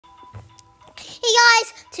Hey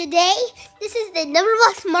guys, today this is the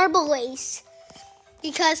Numberblocks marble race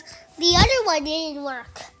because the other one didn't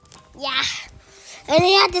work. Yeah, and I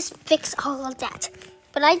had to fix all of that.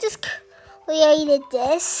 But I just created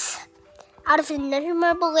this out of another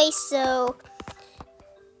marble race, so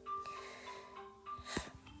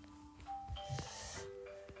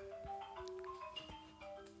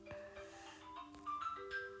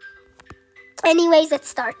anyways, let's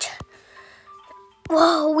start.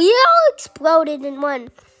 Whoa, we all exploded in one.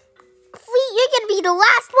 Fleet, you're gonna be the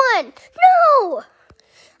last one. No!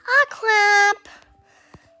 Ah, crap.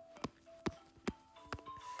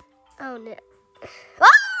 Oh, no.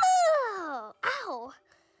 Oh! Ow!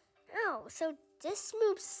 Ow, so this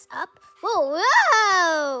moves up. Whoa,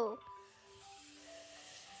 whoa!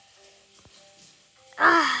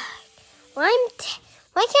 Ah, why can't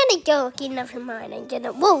I go? Okay, never mind. I'm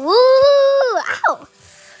gonna, whoa, whoa! Ow!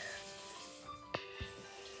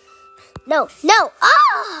 No, no!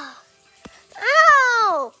 Oh!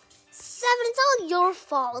 Ow! 7, it's all your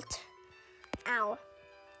fault. Ow.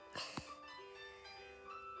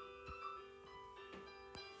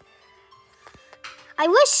 I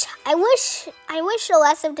wish the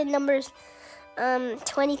last of the numbers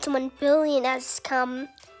 20 to 1 billion has come.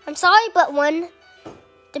 I'm sorry, but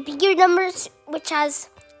the bigger numbers, which has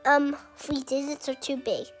 3 digits, are too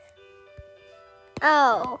big.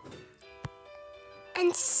 Oh.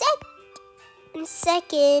 And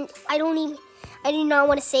second, I do not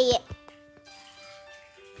want to say it.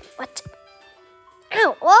 What?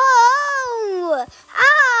 Ow! Whoa!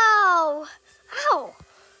 Ow! Ow!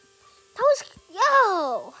 That was,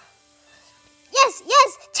 yo! Yes,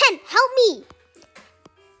 10, help me!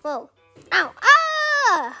 Whoa! Ow!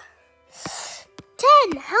 Ah!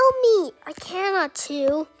 10, help me! I cannot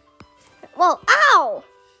too. Whoa! Ow!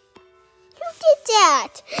 Who did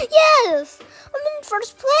that? Yes! I'm in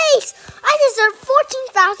first place! I deserve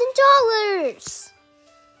 $14,000!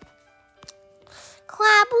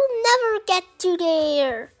 Clap will never get to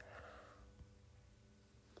there.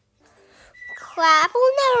 Clap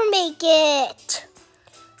will never make it.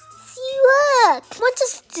 See, look! What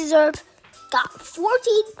just deserved? Got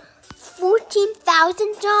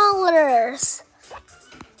 $14,000.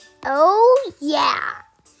 Oh, yeah.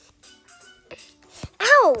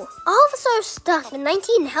 Ow! All of us are stuck.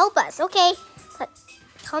 19, help us. Okay. But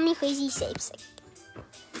call me crazy, safe.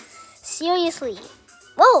 Seriously.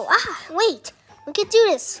 Whoa, wait. We could do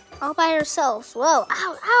this all by ourselves. Whoa, ow,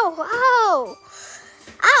 ow, ow.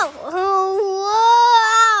 Ow, oh,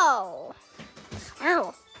 whoa,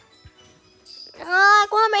 ow. Oh,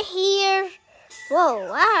 why am I here?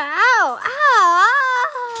 Whoa, ow, ow,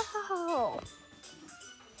 ow.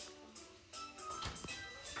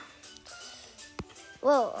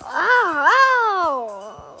 Whoa, ow,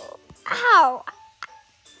 ow, ow,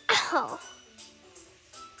 ow.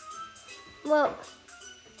 Whoa.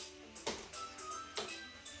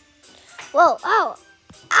 Whoa, ow,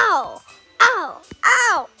 ow, ow,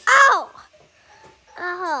 ow, ow.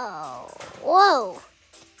 Ow, whoa.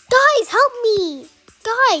 Guys, help me.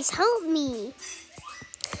 Guys, help me.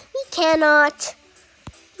 We cannot.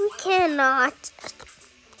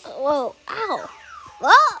 Whoa, ow.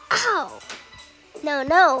 Whoa, ow. No,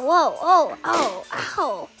 whoa, oh,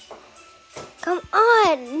 ow. Come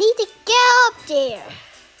on, need to get up there.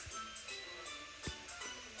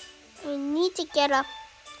 I need to get up.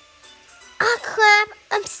 Ah, crap,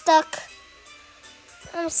 I'm stuck.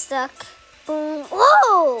 Boom.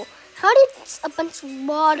 Whoa, how did a bunch of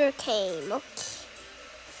water came? Okay.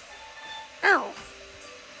 Ow.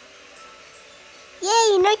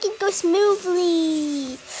 Yay, now I can go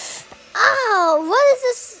smoothly. Ow, what is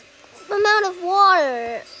this amount of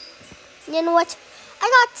water? You know what? I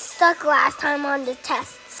got stuck last time on the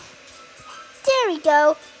tests. There we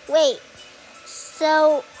go. Wait,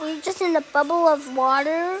 so we're just in a bubble of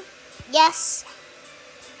water? Yes.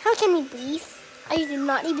 How can we breathe? I do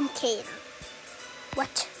not even care.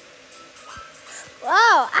 What?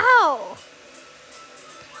 Whoa, ow.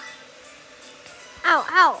 Ow,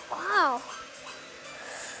 ow, ow.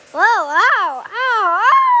 Whoa, ow, ow,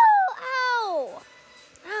 ow, ow.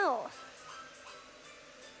 Ow.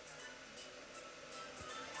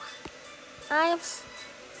 I'm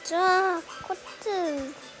stuck. What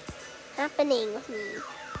is happening with me?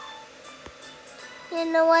 You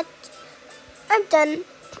know what? I'm done.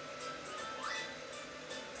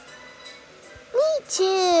 Me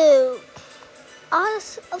too.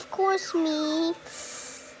 Us, of course, me.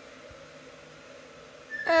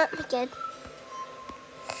 Again.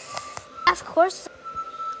 Of course.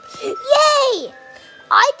 Yay!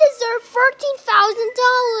 I deserve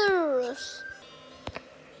 $14,000.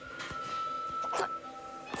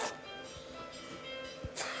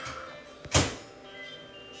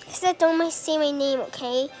 that, don't say my name,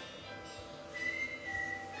 okay?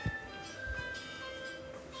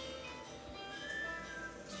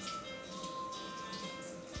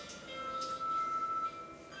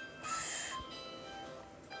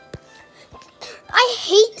 I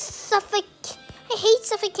hate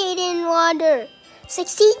suffocating in water.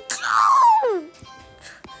 16.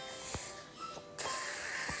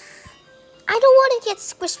 I don't want to get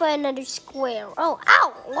squished by another square. Oh,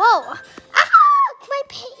 ow, whoa. Ah, my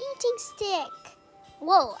painting stick.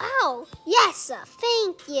 Whoa, ow. Yes,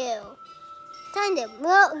 thank you. Time to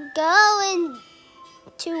go and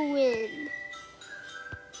to win.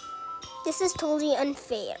 This is totally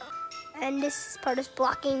unfair. And this part is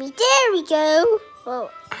blocking me. There we go.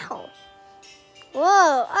 Whoa, ow.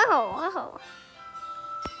 Whoa, ow, ow.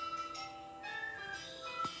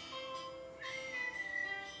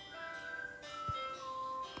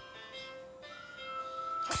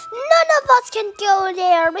 None of us can go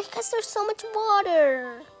there because there's so much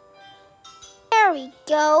water. There we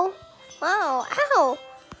go. Wow, ow.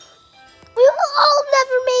 We will all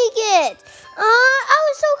never make it. I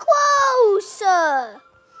was so close.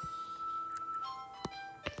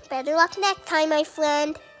 Better luck next time, my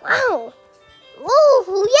friend. Wow.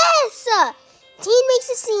 Whoa, yes. Teen makes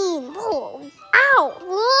a scene. Whoa, ow,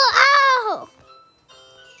 whoa, ow.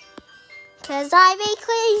 Cause I make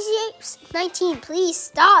crazy shapes. 19, please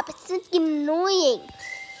stop. It's annoying.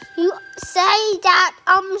 You say that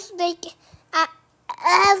like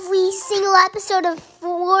every single episode of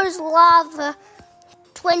Floor's Lava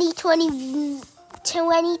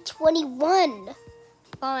 2021.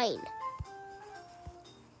 Fine.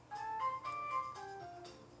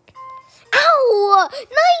 Ow! 9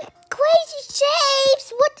 crazy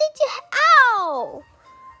shapes. What did you? Ow!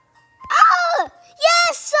 Ah!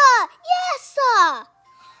 Yes, sir! Yes, sir!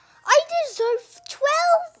 I deserve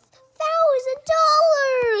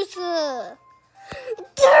 $12,000!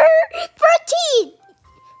 13!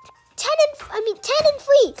 10 and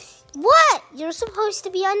 3! What? You're supposed to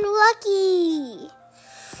be unlucky.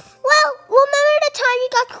 Well, remember the time you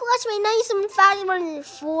got clutched by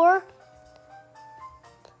 97,104?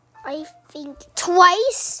 I think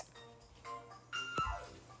twice?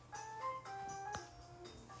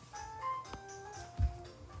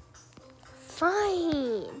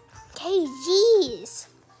 Fine. Okay, jeez.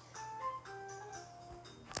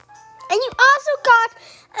 And you also got,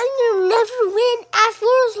 and you'll never win at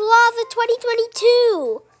Floor's Lava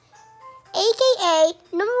 2022. AKA,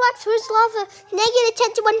 Numberblocks Floor's Lava, negative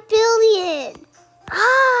 10 to 1 billion.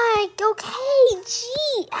 Ah, okay,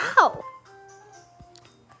 gee, ow.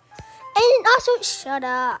 And also, shut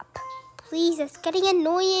up. Please, it's getting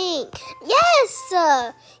annoying. Yes!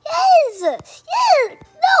 Yes! Yes!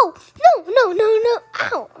 No!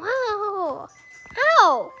 Ow! Ow!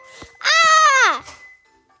 Ow! Ah!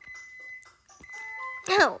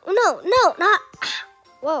 No, not.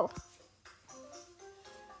 Whoa.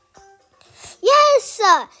 Yes!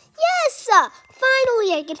 Yes!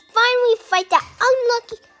 Finally, I can finally fight that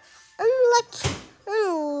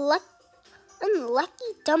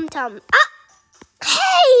unlucky dum-dum. Ah!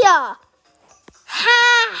 Hey! Ha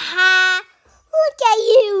ha! Look at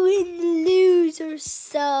you in the loser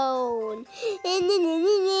zone.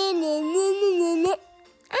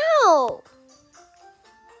 Ow!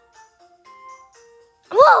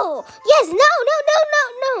 Whoa! Yes! No!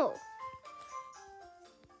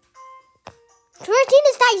 13,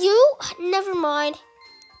 is that you? Never mind.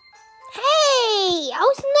 Hey! I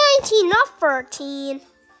was 19, not 13.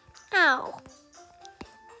 Ow.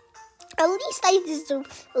 At least I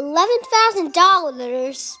deserve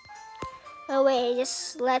 $11,000. Oh wait,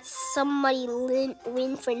 just let somebody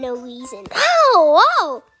win for no reason. Ow!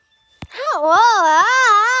 Whoa! Ow! Whoa!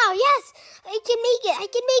 Ow! Yes! I can make it! I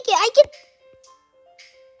can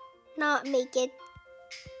not make it.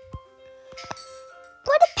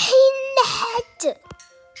 What a pain in the head!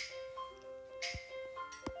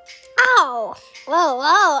 Ow! Whoa!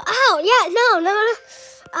 Ow! Yeah! No!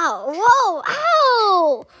 Ow! Whoa!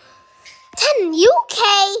 Ow! 10, you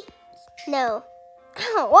okay? No.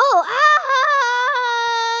 Ow! Whoa!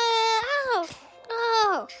 Ow!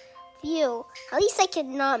 Ow! Phew. At least I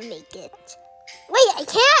cannot make it. Wait, I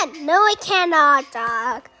can! No, I cannot,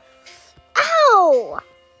 dog. Ow!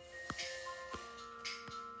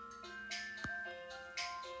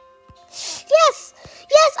 Yes!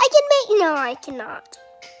 I can make... No, I cannot.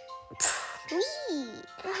 Wee!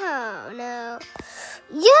 Oh, no.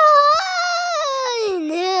 Yeah!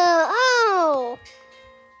 No! Ow!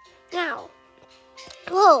 Ow!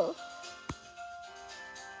 Whoa!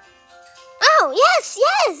 Oh, yes! I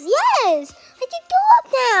can go up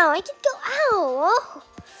now! I can go... Ow! Oh.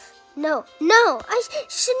 No, no, I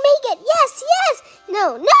should make it. Yes, yes.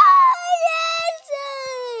 No, no,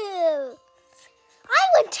 yes. I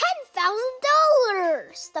won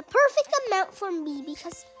 $10,000. The perfect amount for me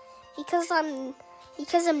because I'm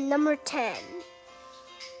number 10.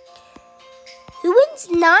 Who wins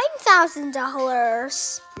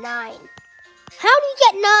 $9,000? 9. How do you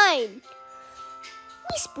get 9?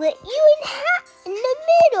 We split you in half in the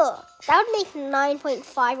middle. That would make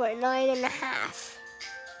 9.5 or 9.5.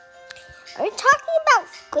 Are you talking about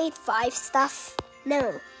grade 5 stuff?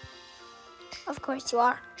 No. Of course you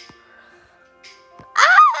are.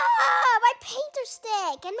 Ah! My painter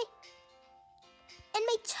stick and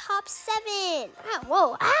my top 7. Ah,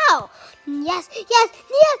 whoa, ow! Yes, yes, yes,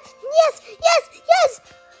 yes, yes, yes!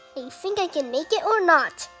 Do you think I can make it or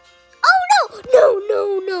not? Oh, no! No,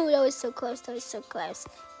 no, no! That was so close, that was so close.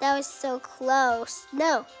 That was so close.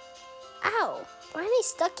 No. Ow! Why am I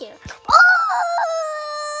stuck here?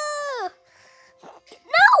 Oh!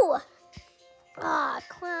 No! Ah,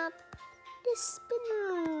 crap. The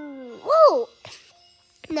spinner. Whoa!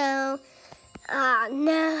 No. Ah,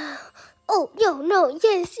 no. Oh, yo, no.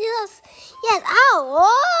 Yes, yes. Yes. Ow.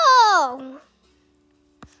 Oh.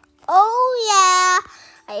 Oh, yeah.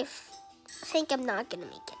 I think I'm not going to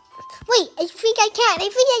make it. Wait, I think I can. I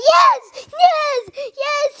think yes. Yes.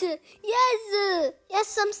 Yes. Yes.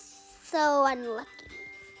 Yes, I'm so unlucky.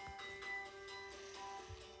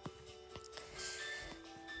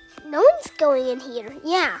 No one's going in here.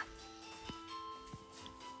 Yeah.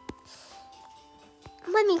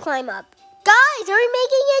 Let me climb up. Guys, are we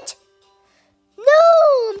making it? No,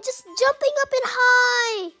 I'm just jumping up and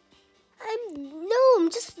high. I'm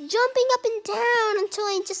just jumping up and down until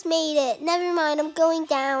I just made it. Never mind, I'm going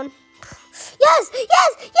down. Yes,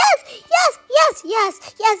 yes, yes, yes, yes, yes,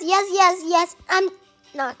 yes, yes, yes, yes. I'm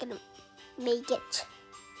not gonna make it.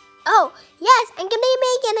 Oh, yes, I'm gonna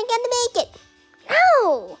make it. I'm gonna make it.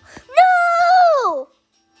 No, no,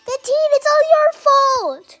 15. It's all your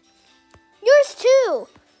fault. Yours too.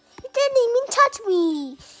 You didn't even touch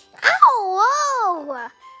me. Ow! Whoa!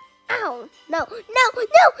 Ow! No! No! No!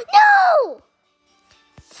 No!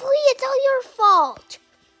 Flea, it's all your fault.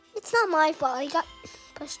 It's not my fault. I got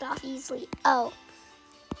pushed off easily. Oh.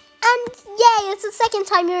 And yay! It's the second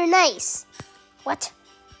time you're nice. What?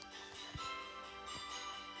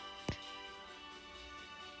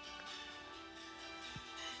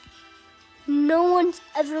 No one's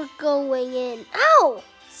ever going in. Ow!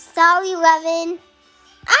 Sorry, 11.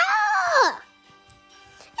 Ah!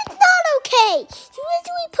 It's not okay. You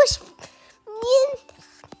usually push me in.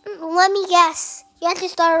 Let me guess. You have to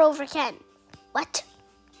start over again. What?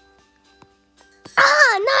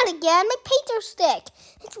 Ah, not again. My painter stick.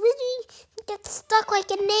 It really gets stuck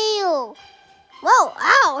like a nail. Whoa,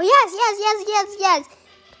 ow. Yes, yes, yes, yes, yes.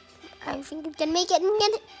 I think I can make it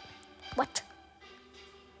again. What?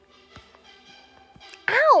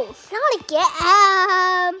 Ow, not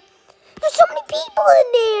again. There's so many people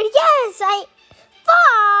in there. Yes, 5.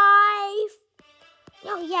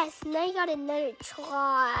 Oh, yes, now you got another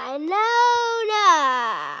try. No.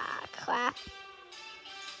 Crap.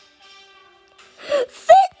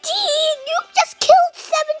 15. You just killed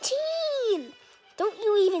 17. Don't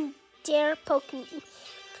you even dare poke me.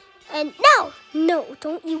 And no,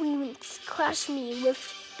 don't you even crush me with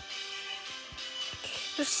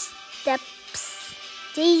your steps.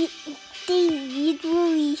 They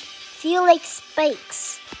literally feel like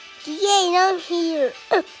spikes. Yay, now I'm here.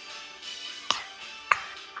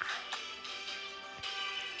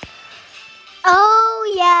 Oh,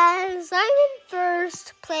 yes, I'm in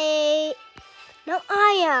first place. No,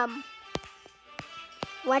 I am.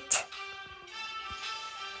 What?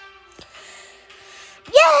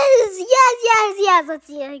 Yes. Let's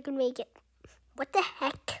see if I can make it. What the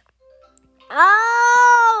heck?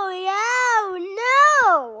 Oh,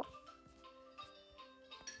 no.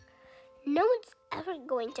 No one's ever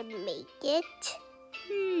going to make it.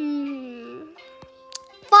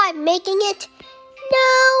 5 making it?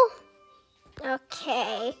 No.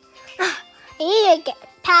 Okay. I need to get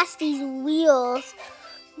past these wheels.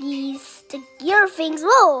 The gear things.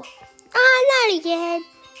 Whoa. Not again.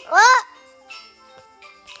 What?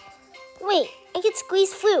 Wait, I can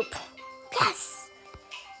squeeze Floop. Yes.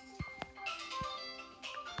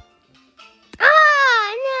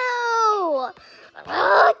 No.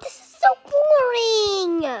 Oh, this is so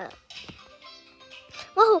boring.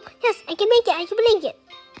 Whoa, yes, I can make it.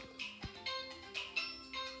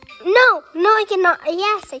 No, I cannot.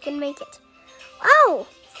 Yes, I can make it. Oh,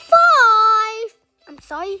 5. I'm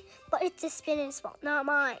sorry, but it's the spinner's fault, not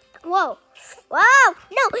mine. Whoa.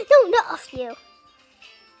 No, not off you.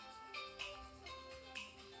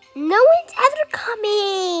 No one's ever never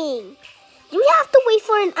coming. Do we have to wait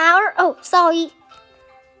for an hour? Oh, sorry.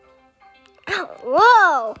 Ow,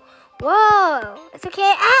 whoa, whoa. It's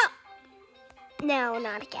okay. Ow. No,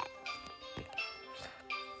 not again.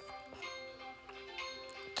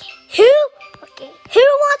 Okay, who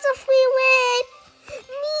wants a free win?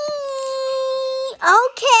 Me.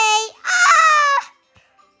 Okay. Ah!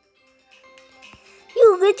 You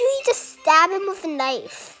literally just stab him with a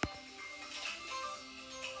knife.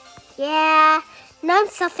 Yeah, now I'm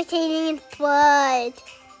suffocating in blood.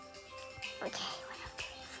 Okay, whatever.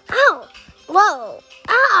 Ow! Whoa!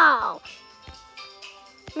 Ow!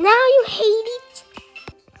 Now you hate it.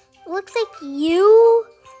 Looks like you,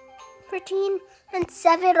 13 and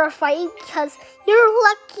 7 are fighting because you're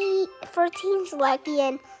lucky. 13's lucky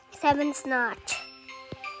and 7's not.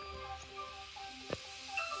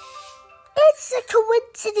 It's a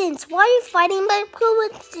coincidence. Why are you fighting by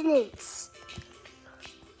coincidence?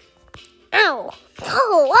 Ow!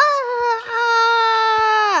 Oh!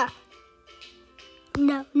 Ah!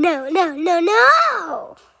 No! No! No! No!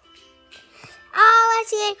 No! Oh, let's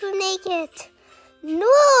see if I can make it.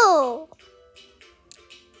 No!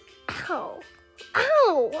 Ow!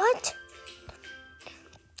 Ow! What?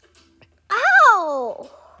 Ow!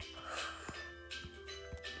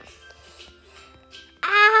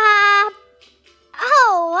 Ah!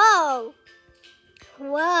 Ow! Whoa!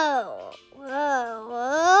 Whoa! Whoa!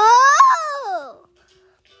 Whoa!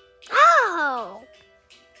 Ow!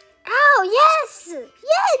 Ow! Yes!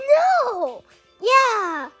 Yeah! No!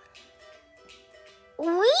 Yeah!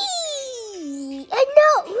 Wee! I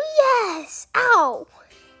know! Yes! Ow!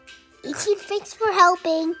 18, thanks for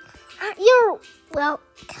helping. You're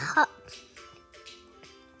welcome.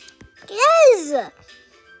 Yes!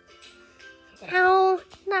 Ow!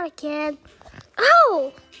 Not again.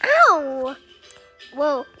 Ow! Ow!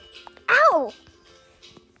 Whoa! Ow!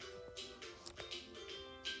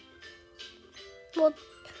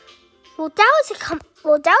 Well, that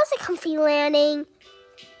was a comfy landing.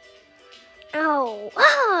 Ow!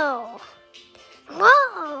 Wow!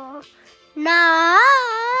 Whoa! Nah!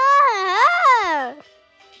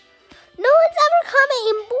 No one's ever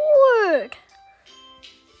coming board.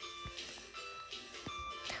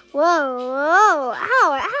 Whoa! Whoa! Ow!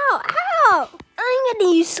 Ow! Ow! I'm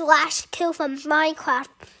gonna use slash kill from Minecraft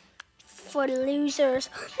for the losers.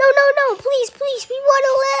 No! No! No! Please! Please! We want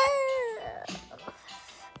to live.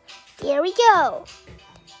 There we go.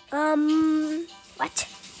 What?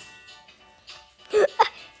 Why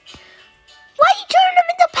you turn him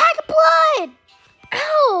into a pack of blood?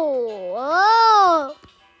 Ow! Oh!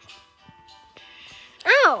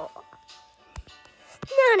 Ow!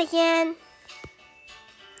 Not again.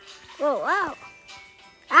 Whoa! Wow!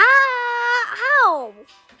 Ah! Ow!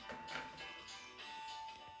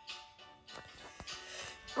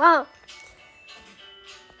 Whoa!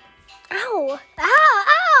 Ow! Ow!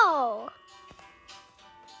 Ow!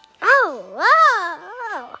 Ow!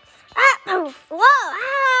 Whoa! Ow! Whoa!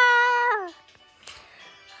 Ah!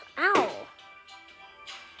 Ow!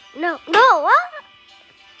 No! No! What?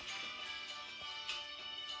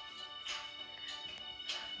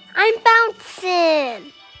 I'm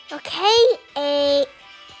bouncing. Okay,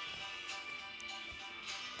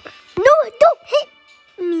 No! Don't hit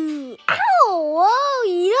me! Ow! Whoa!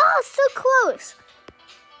 Yeah, so close.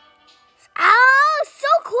 Ah, so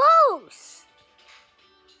close!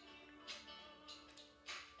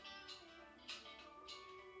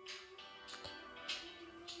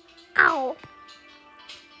 Ow!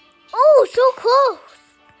 Oh, so close!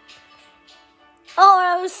 Oh,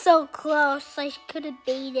 I was so close. I could have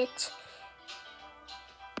beat it.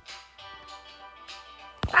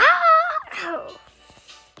 Ah! Ow!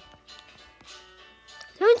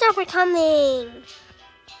 Who's ever coming?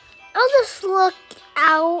 I'll just look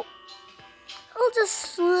out. I'll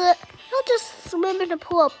just swim in a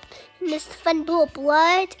pool, in this fun pool of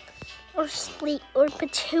blood, or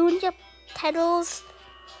petunia petals,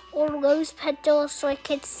 or rose petals, so I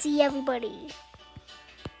can see everybody.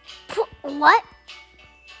 What?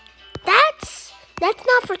 That's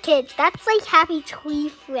not for kids. That's like Happy Tree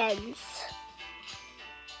Friends.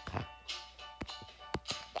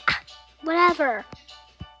 Whatever.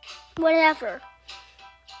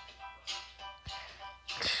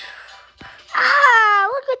 Ah,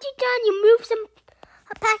 look what you done. You moved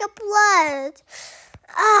a pack of blood.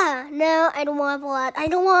 Ah, no, I don't want blood.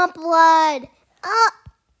 Oh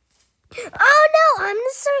no, I'm in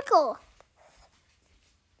the circle.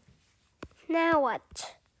 Now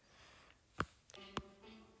what?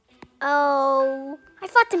 Oh, I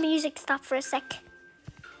thought the music stopped for a sec.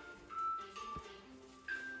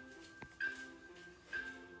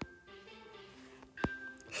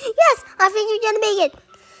 Yes, I think you're gonna make it.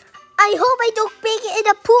 I hope I don't make it in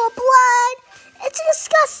a pool of blood. It's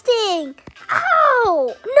disgusting.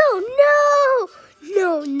 Ow!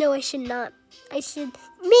 No, I should not. I should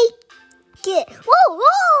make it.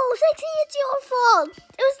 Whoa, Sexy, it's your fault.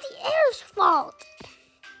 It was the air's fault.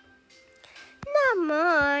 Not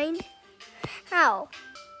mine. Ow.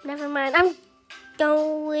 Never mind. I'm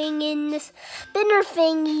going in this spinner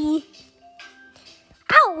thingy.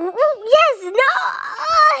 Ow! Yes! No!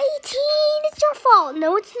 18! It's your fault.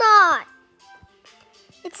 No, it's not.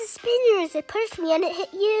 It's the spinners. It pushed me and it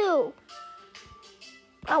hit you.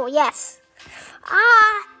 Oh, yes.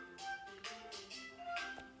 Ow!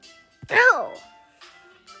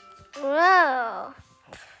 Whoa!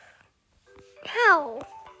 Ow!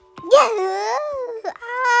 Yeah!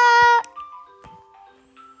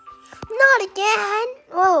 Not again!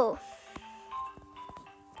 Whoa!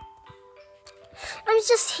 I'm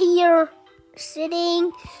just here,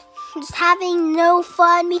 sitting, just having no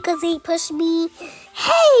fun because they pushed me.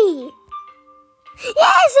 Hey!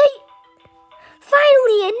 Yes!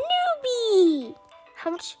 Finally, a newbie!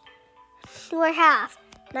 How much do I have?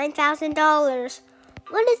 $9,000.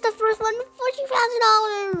 When is the first one?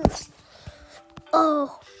 $14,000.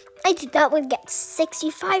 Oh, I did not want to get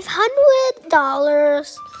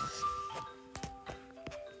 $6,500.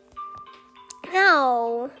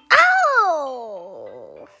 Ow!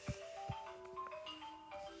 Ow!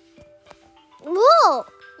 Whoa!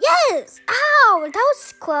 Yes! Ow! That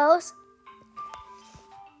was close.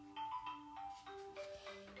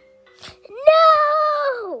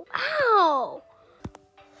 No! Ow!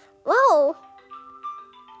 Whoa!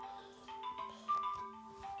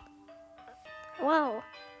 Whoa!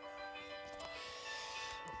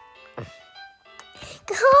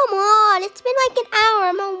 Come on! It's been like an hour.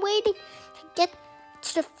 I'm waiting to get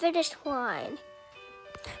to the finish line.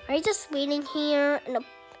 Are you just waiting here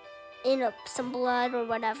in some blood or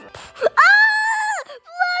whatever? Ah!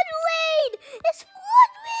 Blood rain! It's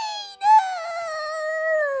blood rain!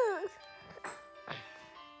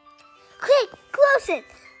 Quick, close it.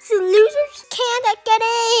 So losers can't get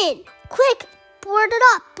in. Quick, board it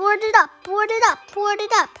up, board it up, board it up, board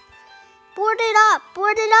it up. Board it up,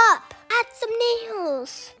 board it up. Add some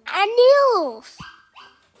nails. Add nails.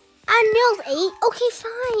 Add nails, 8. Okay,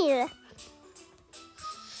 fine.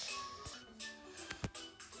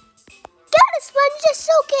 Got a sponge to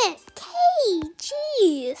soak it. Okay,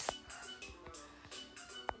 jeez.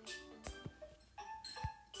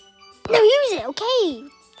 No, use it, okay.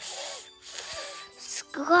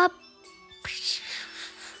 Scrub.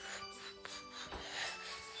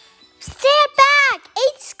 Stand back.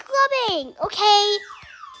 8 scrubbing, okay.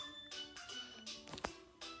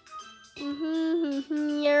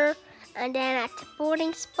 Here. And then at the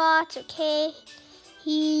boarding spots, okay.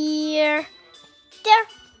 Here. There.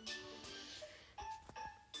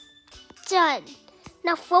 Done.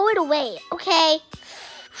 Now throw it away, okay?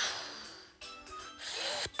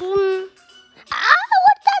 Boom.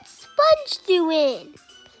 What's that sponge doing?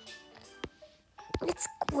 It's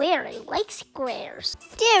square. I like squares.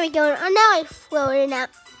 There we go. And now I throw it out.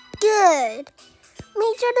 Good.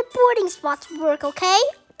 Make sure the boarding spots work, okay?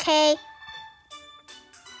 Okay.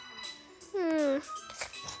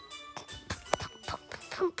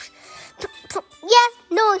 Yes,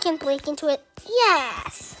 no one can break into it.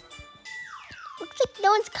 Yes. Looks like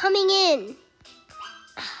no one's coming in.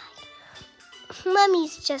 Let me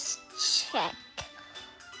just check.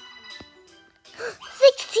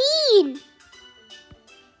 16!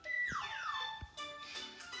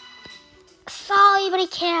 Sorry, but I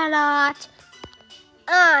cannot.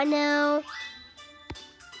 Oh, no.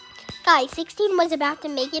 Guys, 16 was about to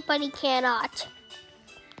make it, but he cannot.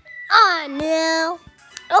 Oh, no.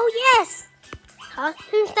 Oh, yes. Huh?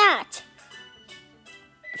 Who's that?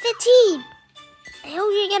 15. I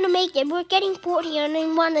hope you're going to make it. We're getting bored here and I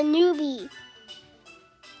want a newbie.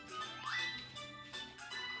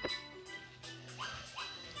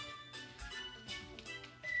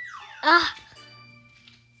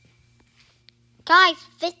 Guys,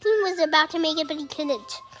 15 was about to make it, but he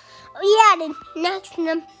couldn't. Oh, yeah, the next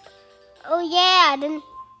number. Oh, yeah,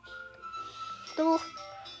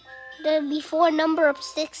 the before number of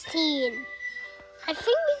 16. I think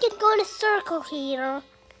we can go in a circle here.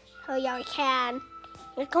 Oh, yeah, we can.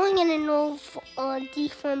 We're going in an oval,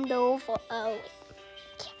 deformed oval. Oh,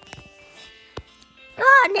 okay.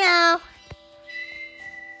 Oh, no.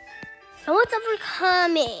 No one's ever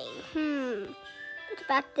coming. What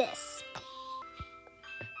about this?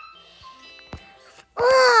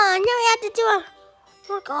 Oh, now we have to do a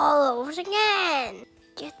work all over again.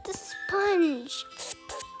 Get the sponge.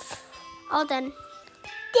 All done.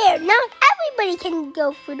 There, now everybody can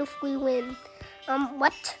go for the free win.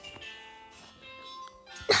 What?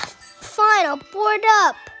 Fine, I'll board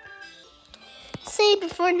up. Say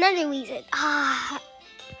before another reason.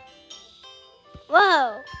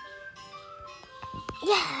 Whoa.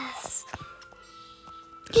 Yes.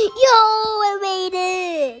 Yo, I made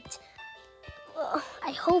it. Well,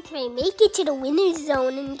 I hope I make it to the winner's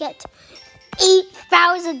zone and get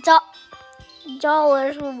 $8,000.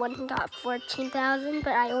 Well, one got 14,000,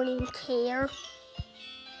 but I don't even care.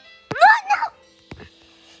 No.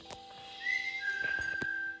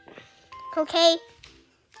 Okay.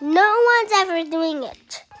 No one's ever doing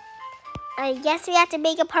it. I guess we have to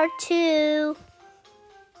make a part 2.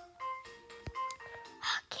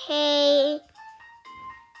 Okay.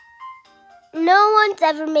 No one's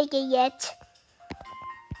ever made it yet.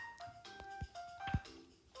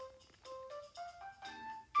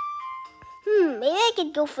 Maybe I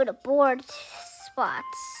could go for the board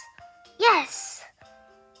spots. Yes.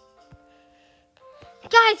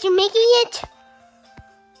 Guys, you're making it?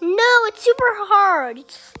 No, it's super hard.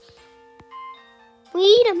 We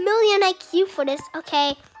need 1,000,000 IQ for this.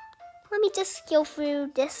 Okay, let me just go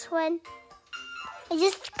through this one. I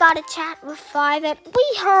just got a chat with 5 and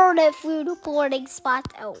we heard it through the boarding spot.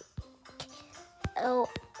 Oh,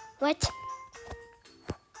 what?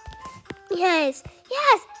 Yes.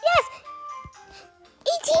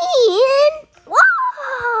 18!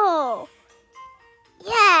 Whoa!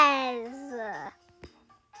 Yes!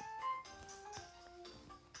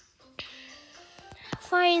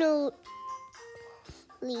 Finally,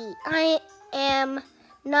 I am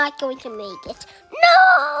not going to make it.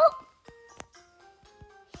 No!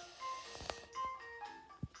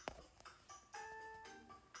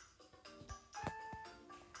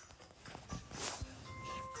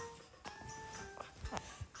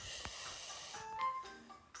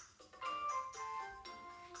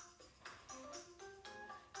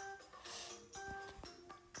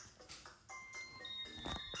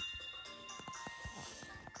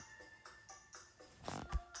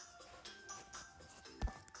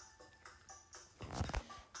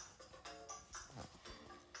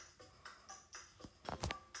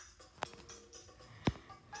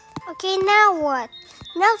 Okay, now what?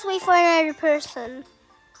 Now let's wait for another person.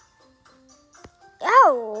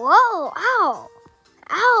 Ow.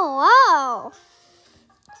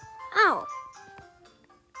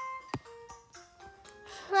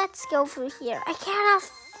 Let's go through here. I cannot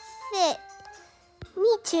fit.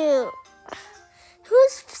 Me too.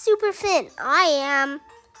 Who's super fit? I am.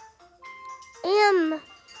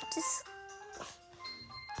 Just.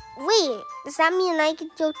 Wait, does that mean I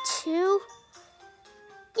could go too?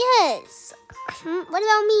 Yes. What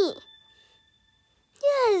about me?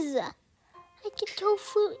 Yes. I could go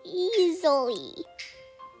through easily.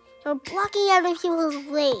 You're blocking other people's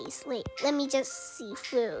ways. Wait, let me just see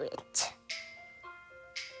through it.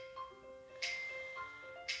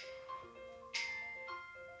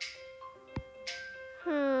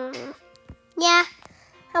 Yeah.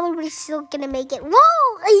 Everybody's still gonna make it. Whoa!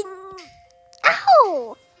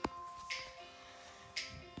 Ow!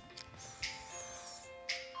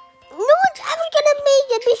 No one's ever gonna make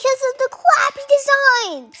it because of the crappy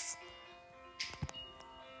designs.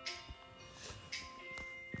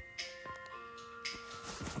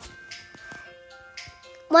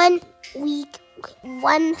 One week,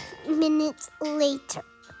 1 minute later.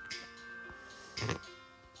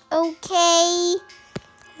 Okay.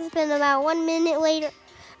 It's been about 1 minute later,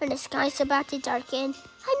 and the sky's about to darken.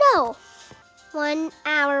 I know. 1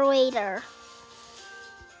 hour later.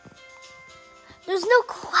 There's no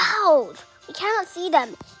cloud. We cannot see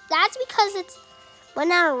them. That's because it's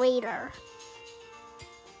 1 hour later.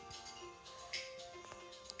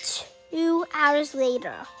 2 hours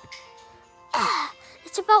later.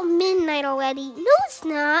 It's about midnight already. No, it's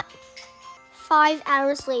not. 5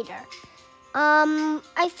 hours later.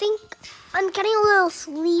 I think I'm getting a little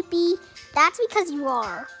sleepy. That's because you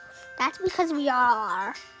are. That's because we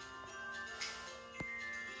are.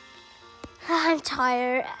 I'm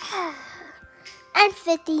tired. And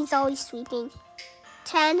 15's always sleeping.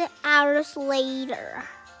 10 hours later.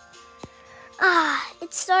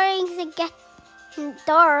 It's starting to get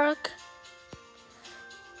dark.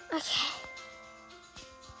 Okay.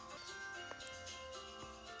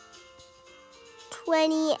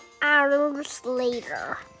 20 hours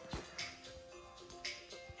later.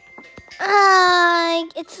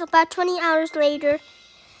 It's about 20 hours later,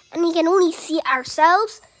 and we can only see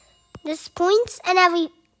ourselves, this points, and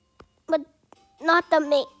but not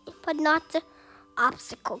the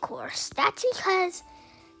obstacle course. That's because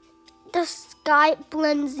the sky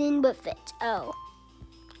blends in with it. Oh,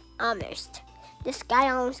 almost. This guy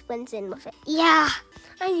almost blends in with it. Yeah,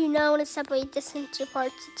 I do not want to separate this into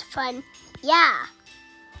parts. It's fun. Yeah.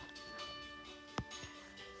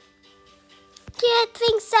 Good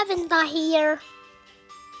thing 7's not here.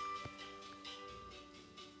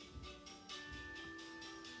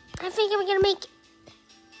 I think I'm gonna make it.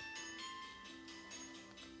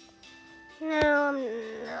 No, I'm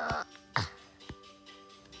not.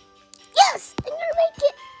 Yes, I'm gonna make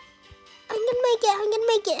it. I'm gonna make it. I'm gonna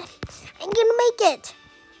make it. I'm gonna make it.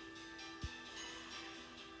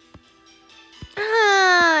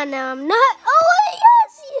 Ah, no, I'm not. Oh,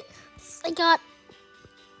 yes! I got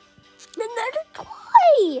another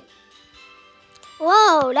toy.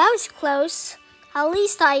 Whoa, that was close. At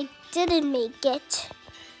least I didn't make it.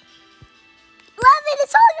 11,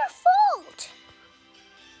 it's all your fault.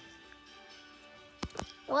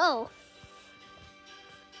 Whoa.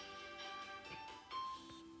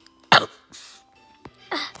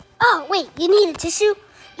 Oh, wait, you need a tissue?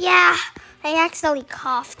 Yeah, I accidentally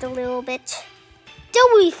coughed a little bit.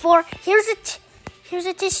 Don't worry, 4. Here's a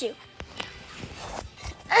tissue.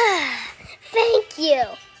 Thank you.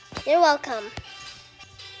 You're welcome.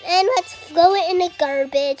 And let's throw it in the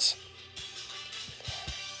garbage.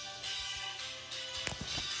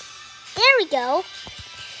 There we go.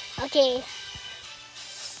 Okay.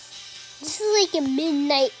 This is like a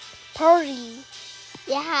midnight party.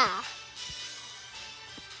 Yeah.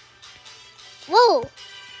 Whoa.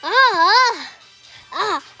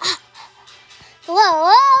 Whoa.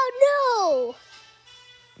 Oh, no.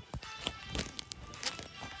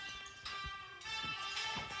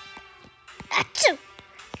 Achoo.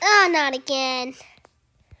 Oh, not again.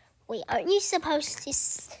 Wait, aren't you supposed to...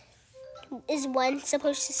 Is one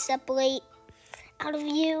supposed to separate out of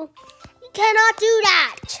you? You cannot do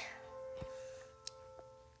that.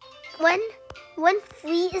 One,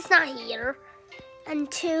 3 is not here. And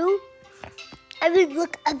 2, I would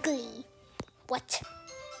look ugly. What?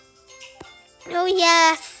 Oh,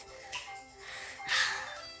 yes.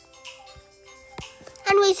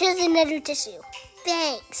 Anyways, here's another tissue.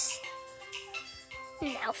 Thanks.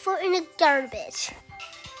 Now throw it in the garbage.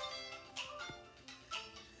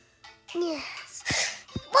 Yes.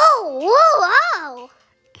 Whoa, ow.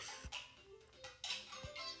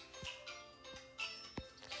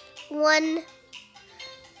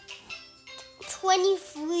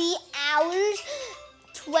 23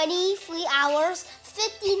 hours,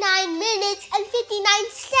 59 minutes, and 59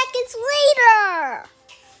 seconds later.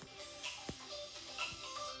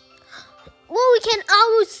 Well, we can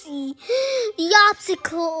almost see the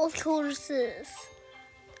obstacle courses.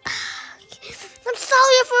 I'm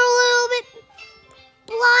sorry if we're a little bit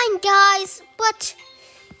blind, guys, but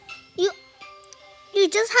you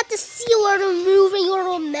just have to see where to move and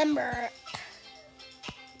you'll remember.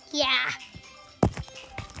 Yeah.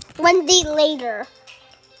 1 day later.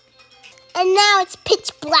 And now it's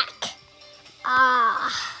pitch black.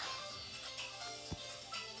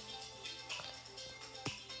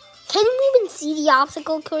 Can we even see the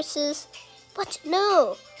obstacle courses? What?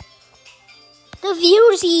 No. The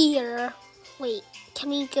view's here. Wait, can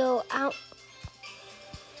we go out?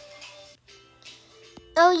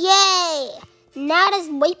 Oh, yay! Now there's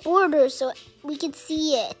white borders so we can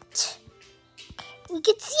see it. We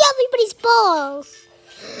can see everybody's balls.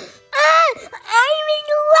 I'm in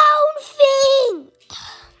the round thing.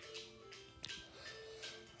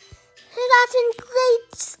 That's been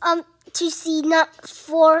great to see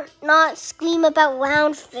not scream about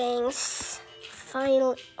round things.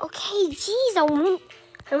 Finally. Okay, geez, I won't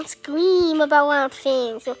scream about round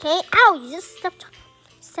things, okay? Ow, you just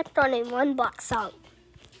stepped on a 1 box out.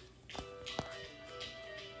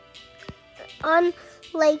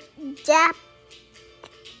 Like that.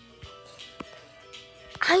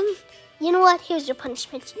 You know what? Here's your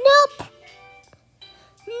punishment. Nope.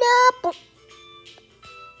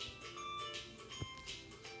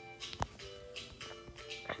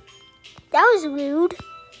 That was rude.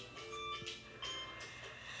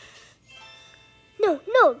 No,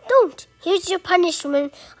 don't. Here's your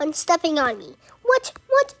punishment on stepping on me. What?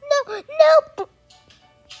 No, nope.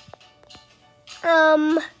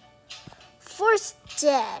 Force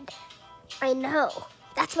dead. I know.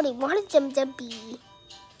 That's what I wanted them to be.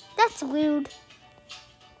 That's rude.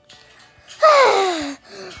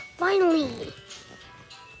 Finally.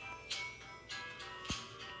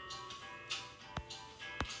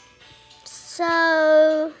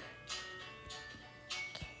 So,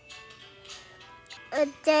 a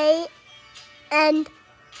day and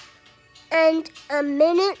a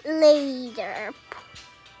minute later.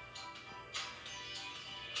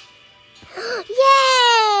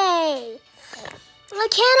 Yay! I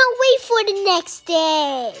cannot wait for the next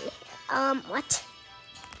day. What?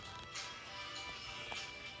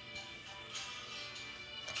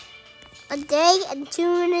 A day and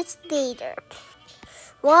 2 minutes later.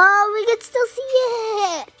 Wow, we can still see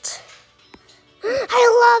it. I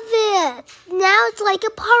love it. Now it's like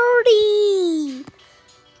a party.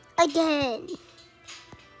 Again.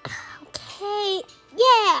 Okay.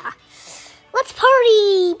 Yeah. Let's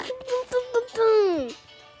party. Boom, boom, boom, boom, boom.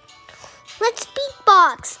 Let's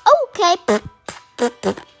beatbox. Okay.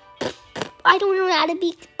 I don't know how to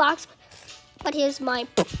beatbox, but here's my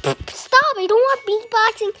stop. I don't want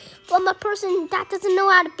beatboxing from a person that doesn't know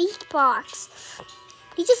how to beatbox.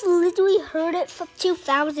 He just literally heard it from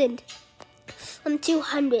 2000, from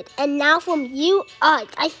 200, and now from you.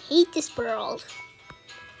 I hate this world.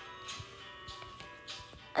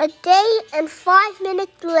 A day and 5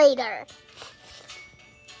 minutes later.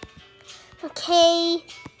 Okay.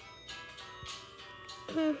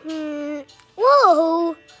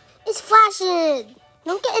 Whoa! It's flashing.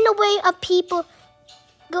 Don't get in the way of people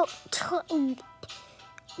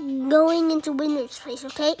going into winner's place,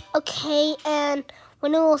 okay? Okay, and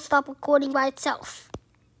when it will stop recording by itself.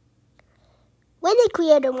 When the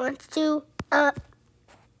creator wants to,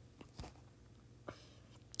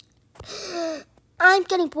 I'm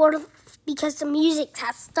getting bored of because the music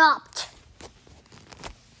has stopped.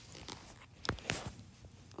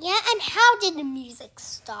 Yeah, and how did the music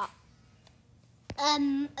stop? A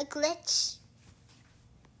glitch.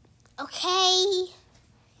 Okay.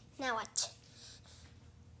 Now what?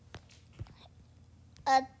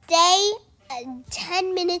 A day and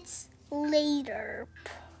 10 minutes later.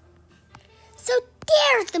 So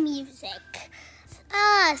there's the music.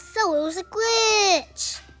 So it was a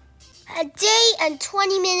glitch. A day and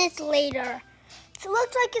 20 minutes later. So it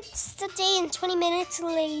looks like it's a day and 20 minutes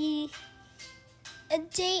later. A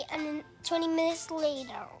day and 20 minutes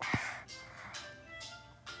later.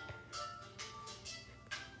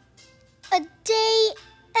 A day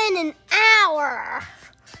and an hour.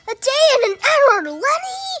 A day and an hour,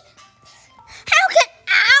 Lenny? How can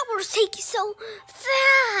hours take you so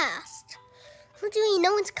fast? Literally,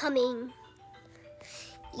 no one's coming.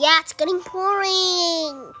 Yeah, it's getting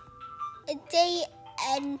boring. A day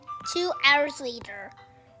and 2 hours later.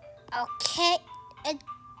 Okay. A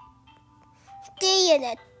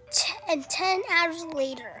day and 10 hours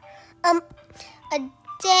later. A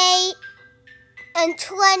day and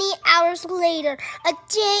 20 hours later. A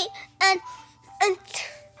day and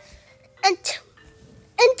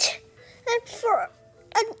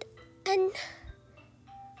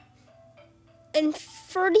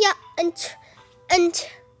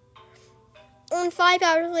 5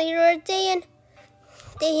 hours later. A day and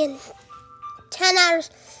 10 hours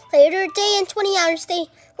later. A day and 20 hours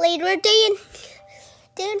later. A day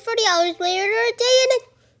and 40 hours later. A day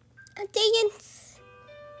and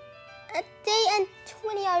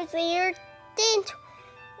 20 hours later. Day and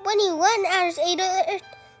 21 hours later. A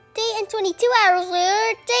day and 22 hours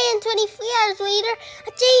later. A day and 23 hours later.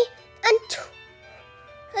 A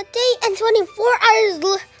day and 24 hours.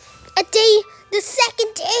 A day, the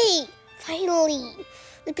second day. Finally,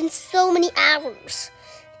 it's been so many hours.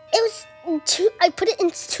 It was I put it in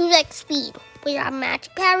 2x speed. We have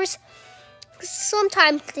magic powers.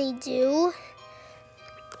 Sometimes they do.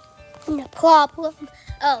 No problem.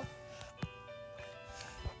 Oh.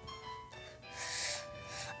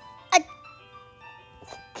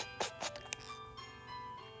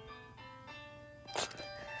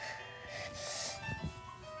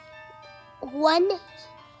 1.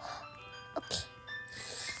 Okay.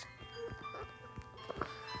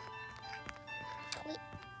 Wait.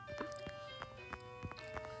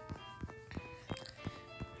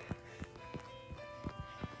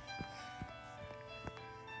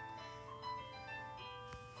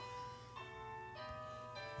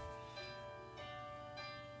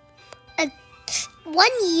 And 1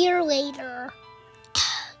 year later.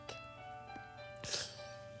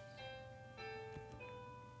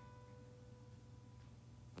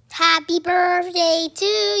 Happy birthday to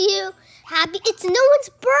you. It's no one's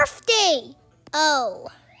birthday. Oh.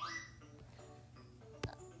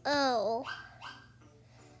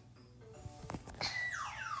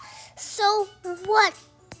 So what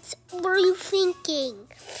were you thinking?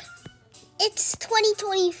 It's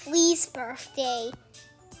 2023's birthday.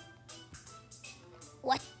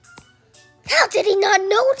 What? How did he not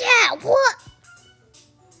know that? What?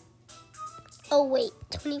 Oh wait,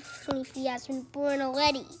 2023 has been born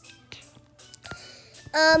already.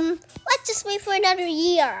 Let's just wait for another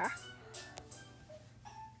year.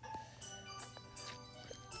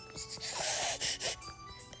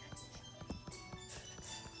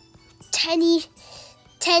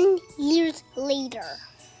 Ten years later.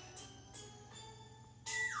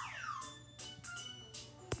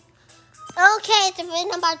 Okay, it's been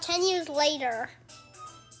about 10 years later.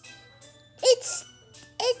 It's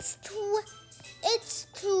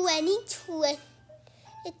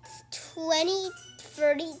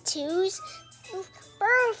 2032's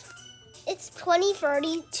birth. It's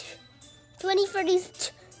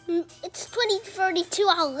 2032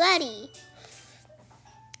 already.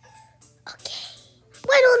 Okay.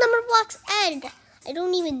 When will Numberblocks end? I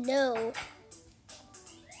don't even know.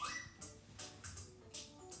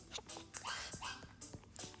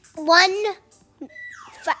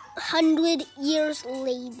 $100 years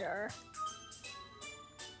later.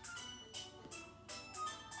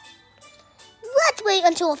 Let's wait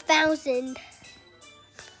until 1,000.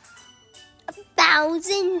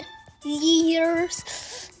 1,000 years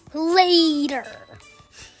later.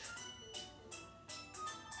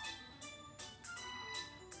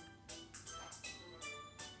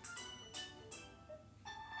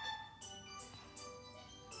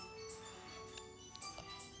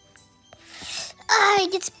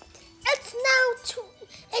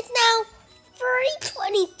 It's now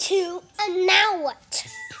 3:22, and now what?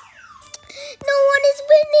 No one is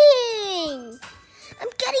winning. I'm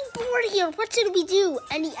getting bored here. What should we do?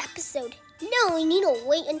 End the episode? No, we need to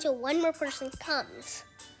wait until one more person comes.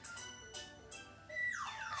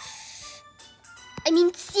 I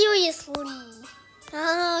mean, seriously.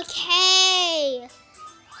 Okay.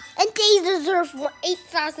 And they deserve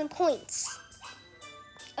 8,000 points.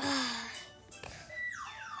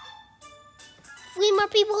 3 more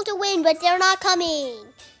people to win, but they're not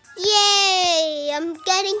coming. Yay! I'm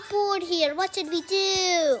getting bored here. What should we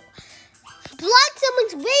do? Block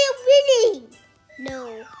someone's way of winning.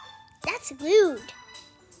 No, that's rude.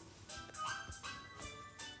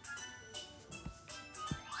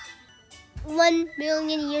 $1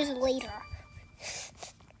 million years later.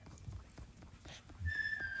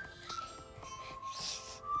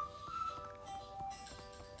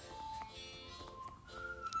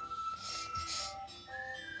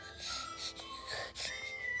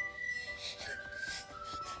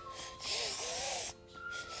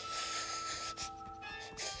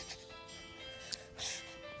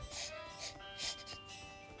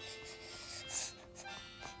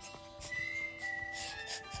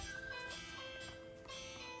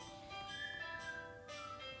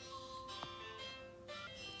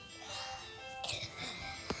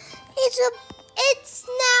 It's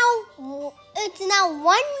now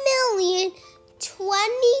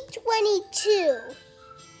 1,000,2022.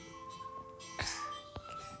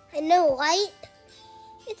 I know, right?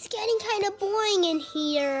 It's getting kind of boring in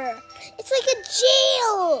here. It's like a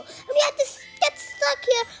jail. And we have to get stuck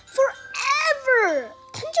here forever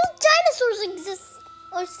until dinosaurs exist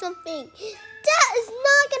or something. That is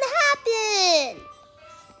not gonna happen.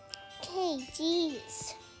 Okay,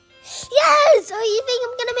 jeez. Yes! Oh, you think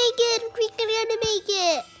I'm gonna make it? I'm gonna make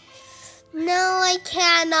it. No, I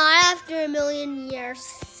cannot. After 1 million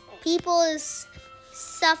years, people is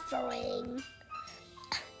suffering.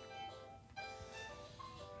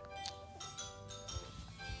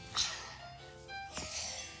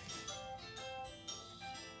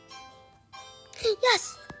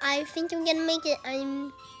 Yes, I think I'm gonna make it. I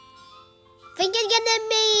think I'm gonna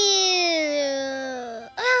make it.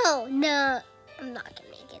 Oh, no, I'm not gonna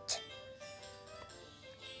make it.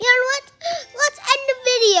 You know what? Let's end the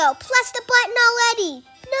video. Press the button already.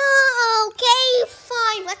 No, okay,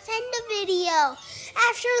 fine. Let's end the video.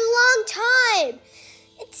 After a long time.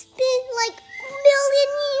 It's been like 1 million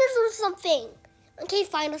years or something. Okay,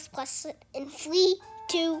 fine. Let's press it in 3,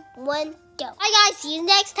 2, 1, go. Bye, guys. See you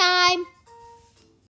next time.